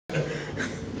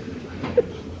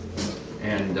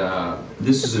And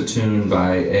this is a tune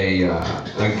by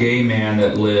a gay man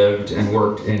that lived and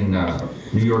worked in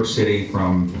New York City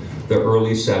from the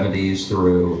early 70s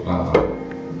through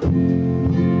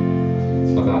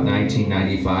about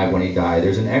 1995 when he died.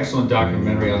 There's an excellent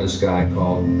documentary on this guy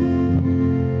called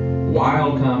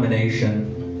Wild Combination.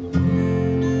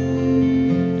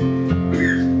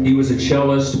 He was a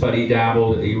cellist, but he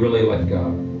dabbled. He really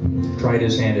tried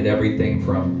his hand at everything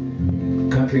from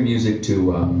country music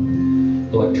to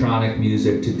electronic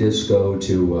music to disco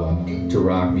to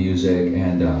rock music,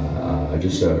 and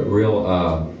just a real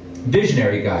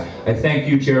visionary guy. I thank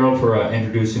you, Gerald, for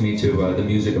introducing me to the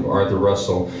music of Arthur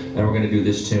Russell, and we're going to do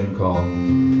this tune called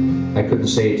I Couldn't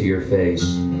Say It to Your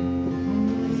Face.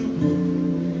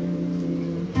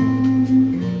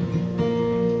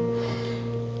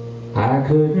 I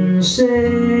couldn't say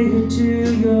it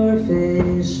to your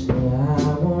face, but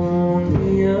I won't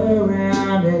be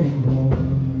around anymore.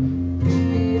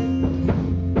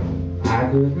 I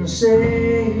couldn't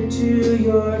say it to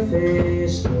your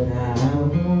face, but I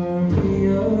won't be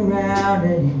around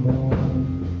anymore.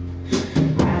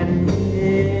 I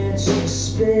needed some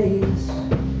space,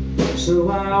 so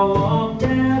I walked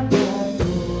out that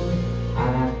door.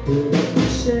 I couldn't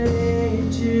say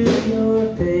it to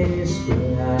your face, but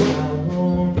I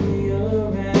won't be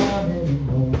around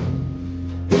anymore.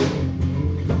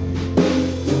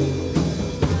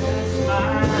 That's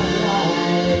my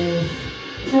life.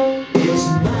 It's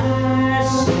my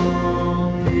song.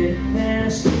 Didn't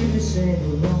ask you to sing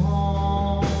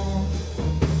along.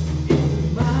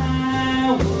 In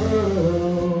my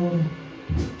world,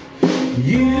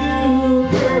 you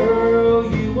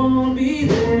girl, you won't be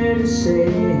there to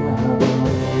say how long.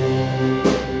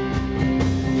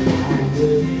 I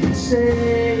couldn't say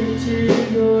it to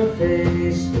your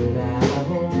face, but I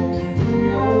won't be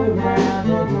around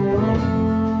anymore.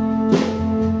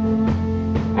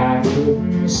 I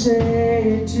couldn't say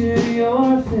it to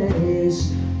your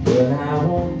face, but I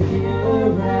won't be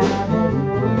around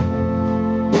anymore.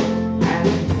 I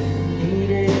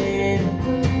needed a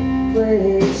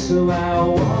place, so I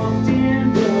walked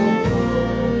in the door.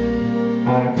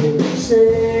 I couldn't say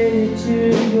it to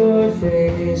your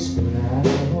face, but I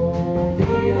won't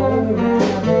be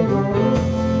around anymore.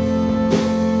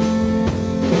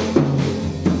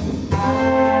 I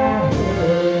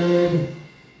heard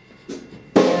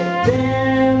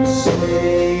them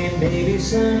say maybe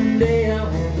someday I'll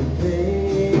have to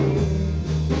pay.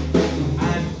 I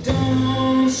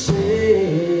don't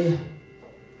say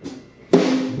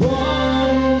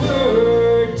one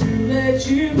word to let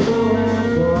you know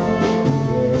I'm gone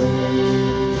away.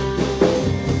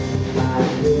 I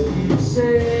couldn't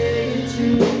say it to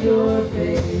your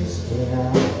face, but I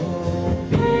won't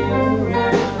be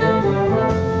around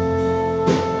anymore.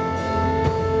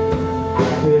 I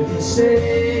couldn't say